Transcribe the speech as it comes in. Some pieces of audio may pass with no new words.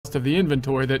of the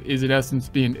inventory that is in essence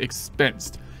being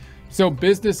expensed. So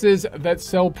businesses that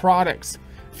sell products,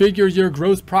 figure your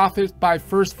gross profit by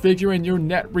first figuring your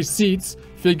net receipts.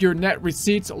 Figure net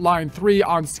receipts line 3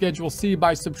 on Schedule C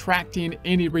by subtracting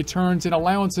any returns and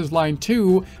allowances line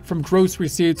 2 from gross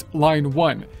receipts line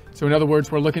 1. So in other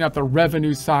words, we're looking at the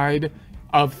revenue side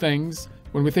of things.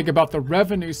 When we think about the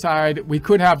revenue side, we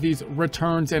could have these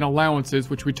returns and allowances,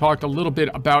 which we talked a little bit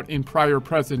about in prior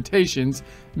presentations,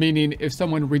 meaning if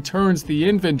someone returns the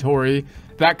inventory,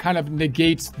 that kind of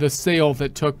negates the sale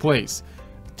that took place.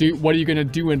 What are you going to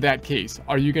do in that case?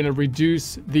 Are you going to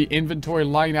reduce the inventory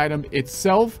line item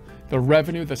itself, the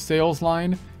revenue, the sales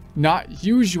line? Not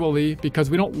usually,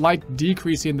 because we don't like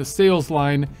decreasing the sales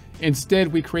line. Instead,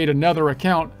 we create another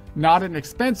account, not an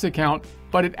expense account,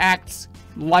 but it acts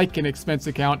like an expense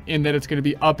account in that it's going to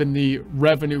be up in the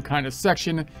revenue kind of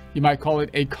section. You might call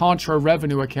it a contra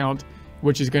revenue account,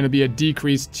 which is going to be a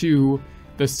decrease to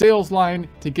the sales line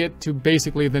to get to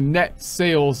basically the net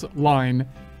sales line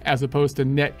as opposed to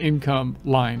net income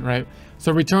line, right?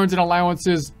 So returns and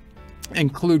allowances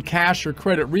include cash or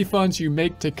credit refunds you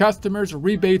make to customers,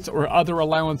 rebates, or other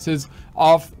allowances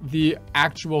off the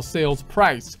actual sales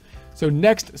price. So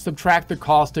next, subtract the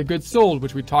cost of goods sold,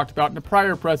 which we talked about in a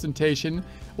prior presentation.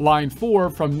 Line 4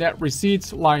 from net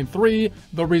receipts. Line 3,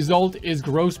 the result is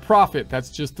gross profit. That's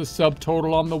just the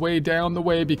subtotal on the way down the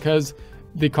way because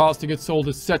the cost of goods sold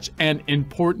is such an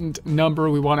important number.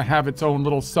 We want to have its own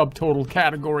little subtotal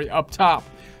category up top.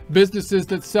 Businesses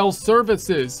that sell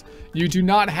services. You do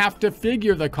not have to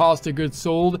figure the cost of goods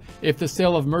sold if the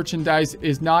sale of merchandise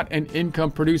is not an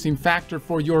income producing factor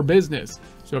for your business.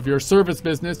 So if you're a service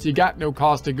business, you got no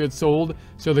cost of goods sold.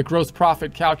 So the gross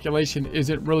profit calculation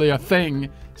isn't really a thing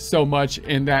so much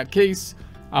in that case.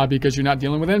 Because you're not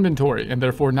dealing with inventory and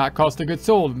therefore not cost of goods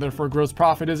sold, and therefore gross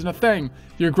profit isn't a thing.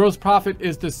 Your gross profit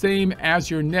is the same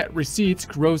as your net receipts,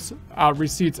 gross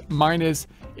receipts minus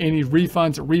any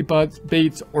refunds,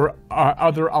 rebates, or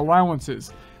other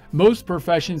allowances. Most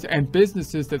professions and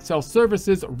businesses that sell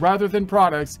services rather than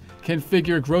products can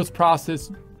figure gross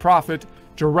profit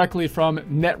directly from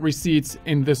net receipts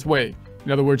in this way. In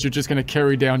other words, you're just going to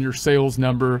carry down your sales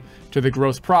number to the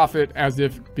gross profit as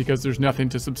if because there's nothing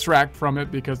to subtract from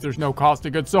it because there's no cost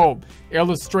of goods sold.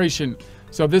 Illustration.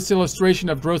 So this illustration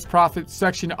of gross profit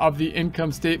section of the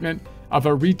income statement of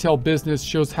a retail business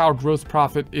shows how gross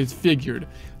profit is figured.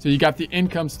 So you got the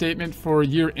income statement for a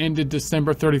year ended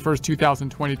December 31st,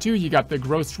 2022. You got the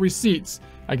gross receipts.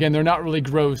 Again, they're not really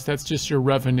gross. That's just your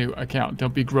revenue account.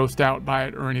 Don't be grossed out by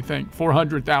it or anything.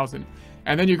 400,000.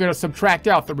 And then you're going to subtract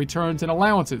out the returns and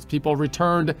allowances. People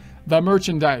returned the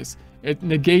merchandise. It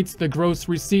negates the gross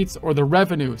receipts or the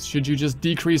revenue. Should you just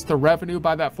decrease the revenue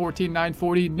by that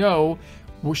 $14,940? No.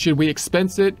 Should we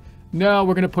expense it? No,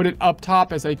 we're going to put it up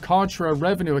top as a contra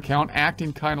revenue account,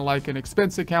 acting kind of like an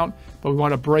expense account, but we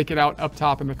want to break it out up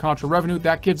top in the contra revenue.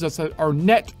 That gives us our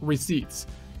net receipts.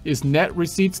 Is net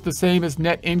receipts the same as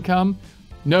net income?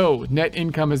 No, net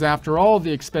income is after all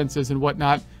the expenses and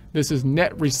whatnot. This is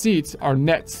net receipts, our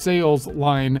net sales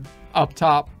line up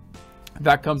top.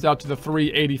 That comes out to the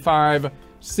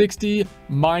 $385.60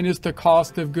 minus the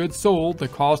cost of goods sold, the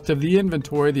cost of the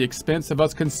inventory, the expense of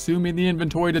us consuming the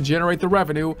inventory to generate the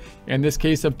revenue. In this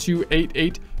case of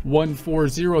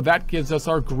 $288,140, that gives us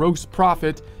our gross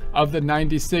profit of the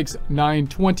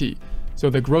 $96,920. So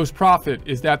the gross profit,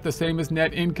 is that the same as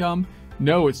net income?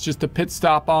 No, it's just a pit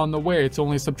stop on the way. It's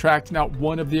only subtracting out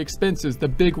one of the expenses, the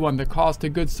big one, the cost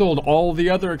of goods sold. All the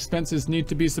other expenses need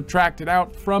to be subtracted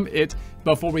out from it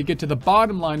before we get to the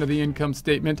bottom line of the income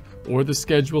statement or the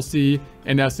Schedule C,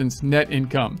 in essence, net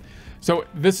income. So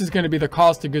this is going to be the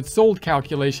cost of goods sold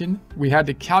calculation. We had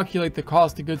to calculate the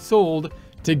cost of goods sold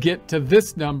to get to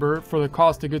this number for the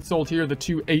cost of goods sold here, the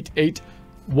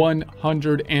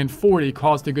 $288,140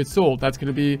 cost of goods sold. That's going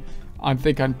to be, I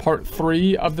think, on part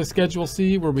 3 of the Schedule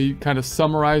C, where we kind of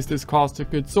summarize this cost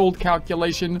of goods sold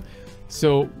calculation.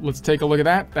 So let's take a look at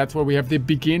that. That's where we have the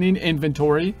beginning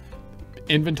inventory.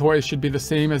 Inventory should be the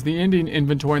same as the ending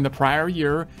inventory in the prior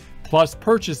year, plus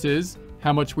purchases,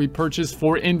 how much we purchased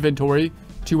for inventory,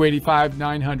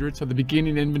 $285,900. So the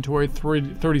beginning inventory,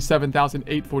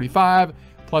 $37,845,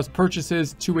 plus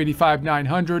purchases,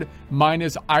 $285,900,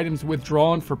 minus items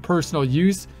withdrawn for personal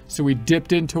use. So we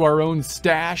dipped into our own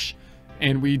stash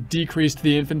and we decreased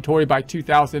the inventory by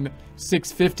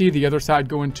 $2,650. The other side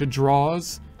going to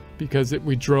draws because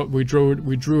we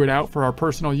drew it out for our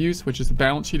personal use, which is the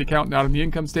balance sheet account, not on the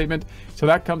income statement. So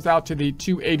that comes out to the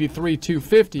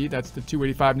 $283,250. That's the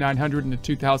 $285,900 and the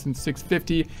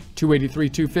 $2,650,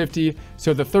 $283,250.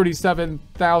 So the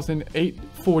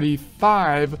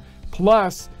 $37,845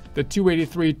 plus the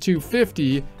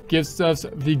 $283,250 gives us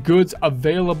the goods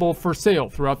available for sale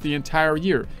throughout the entire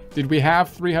year. Did we have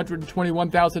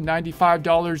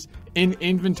 $321,095 in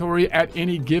inventory at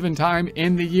any given time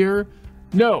in the year?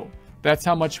 No. That's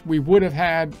how much we would have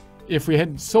had if we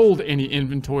hadn't sold any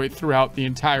inventory throughout the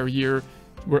entire year.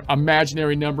 We're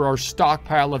imaginary number, our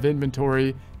stockpile of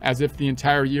inventory, as if the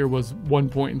entire year was one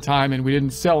point in time and we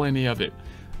didn't sell any of it.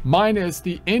 Minus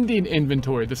the ending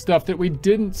inventory, the stuff that we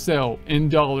didn't sell in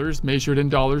dollars, measured in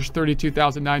dollars,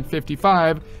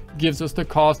 $32,955, gives us the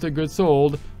cost of goods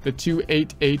sold, the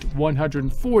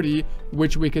 $288,140,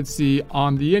 which we could see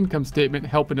on the income statement,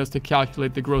 helping us to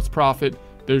calculate the gross profit.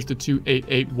 There's the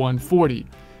 $288,140.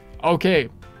 Okay,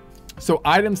 so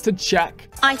items to check.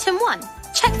 Item 1,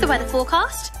 check the weather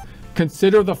forecast.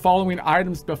 Consider the following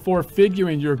items before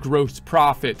figuring your gross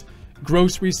profit.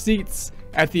 Gross receipts.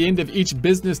 At the end of each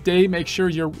business day, make sure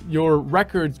your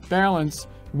records balance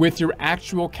with your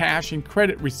actual cash and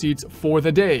credit receipts for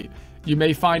the day. You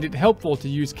may find it helpful to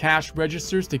use cash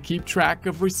registers to keep track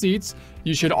of receipts.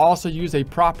 You should also use a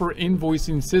proper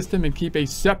invoicing system and keep a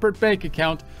separate bank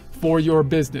account for your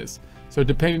business. So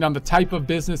depending on the type of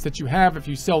business that you have, if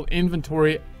you sell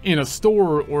inventory in a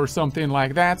store or something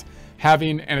like that,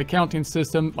 having an accounting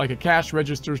system like a cash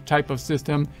register type of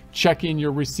system, checking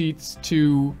your receipts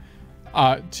to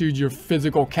your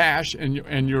physical cash and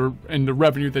the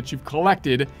revenue that you've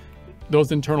collected,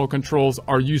 those internal controls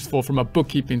are useful from a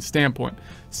bookkeeping standpoint.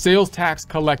 Sales tax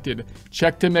collected.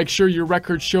 Check to make sure your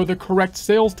records show the correct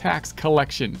sales tax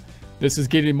collection. This is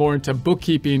getting more into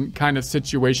bookkeeping kind of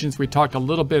situations. We talked a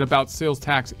little bit about sales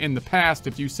tax in the past.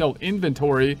 If you sell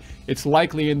inventory, it's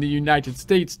likely in the United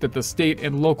States that the state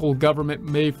and local government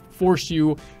may force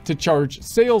you to charge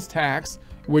sales tax,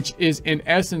 which is in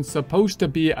essence supposed to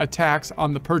be a tax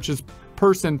on the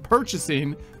person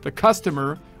purchasing, the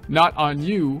customer, not on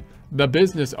you, the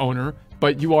business owner,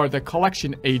 but you are the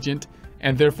collection agent,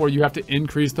 and therefore you have to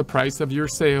increase the price of your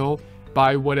sale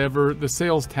by whatever the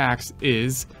sales tax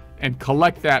is and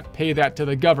collect that, pay that to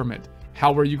the government.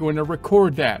 How are you going to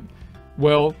record that?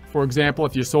 Well, for example,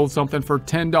 if you sold something for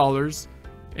 $10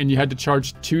 and you had to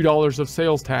charge $2 of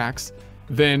sales tax,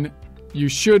 then you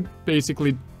should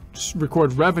basically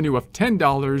record revenue of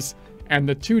 $10, and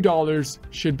the $2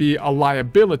 should be a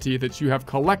liability that you have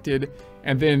collected,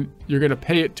 and then you're going to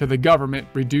pay it to the government,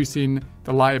 reducing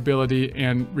the liability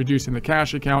and reducing the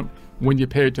cash account when you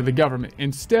pay it to the government,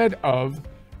 instead of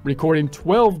recording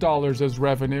 $12 as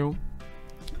revenue,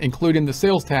 including the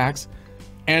sales tax,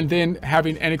 and then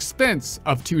having an expense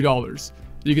of $2.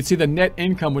 You can see the net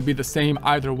income would be the same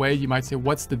either way. You might say,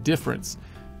 what's the difference?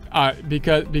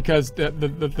 Because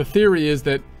the theory is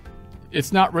that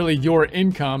it's not really your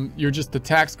income, you're just the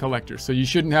tax collector. So you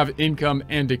shouldn't have income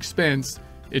and expense.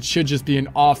 It should just be an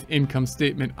off income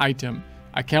statement item.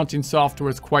 Accounting software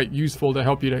is quite useful to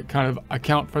help you to kind of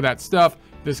account for that stuff.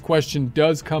 This question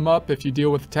does come up if you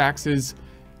deal with taxes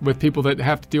with people that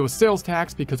have to deal with sales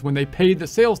tax, because when they pay the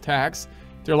sales tax,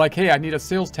 they're like, hey, I need a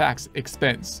sales tax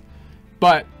expense.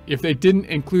 But if they didn't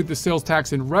include the sales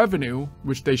tax in revenue,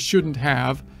 which they shouldn't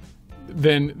have,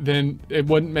 then it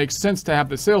wouldn't make sense to have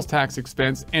the sales tax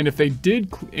expense. And if they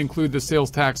did include the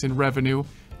sales tax in revenue,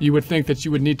 you would think that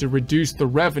you would need to reduce the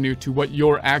revenue to what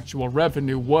your actual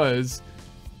revenue was,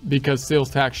 because sales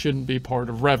tax shouldn't be part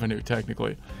of revenue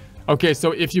technically. Okay,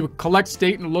 so if you collect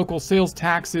state and local sales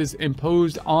taxes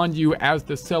imposed on you as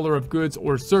the seller of goods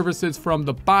or services from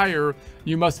the buyer,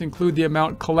 you must include the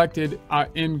amount collected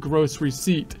in gross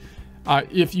receipt.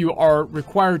 If you are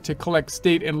required to collect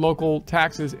state and local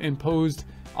taxes imposed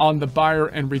on the buyer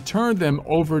and return them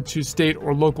over to state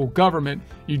or local government,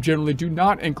 you generally do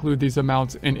not include these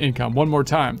amounts in income. One more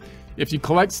time. If you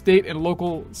collect state and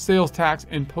local sales tax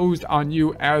imposed on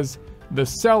you as the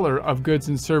seller of goods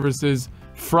and services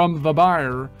from the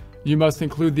buyer, you must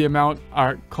include the amount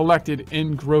collected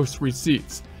in gross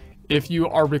receipts. If you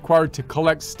are required to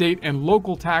collect state and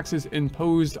local taxes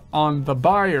imposed on the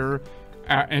buyer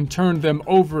and turn them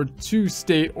over to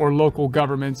state or local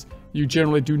governments, you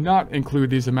generally do not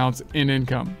include these amounts in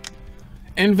income.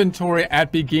 Inventory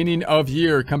at beginning of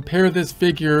year. Compare this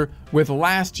figure with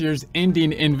last year's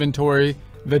ending inventory.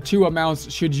 The two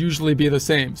amounts should usually be the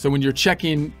same. So when you're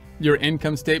checking your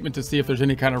income statement to see if there's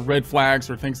any kind of red flags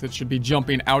or things that should be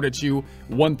jumping out at you,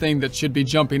 one thing that should be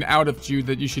jumping out at you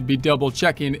that you should be double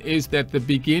checking is that the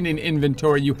beginning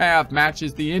inventory you have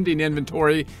matches the ending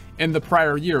inventory in the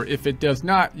prior year. If it does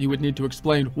not, you would need to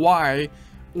explain why,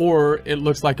 or it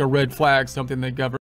looks like a red flag, something that government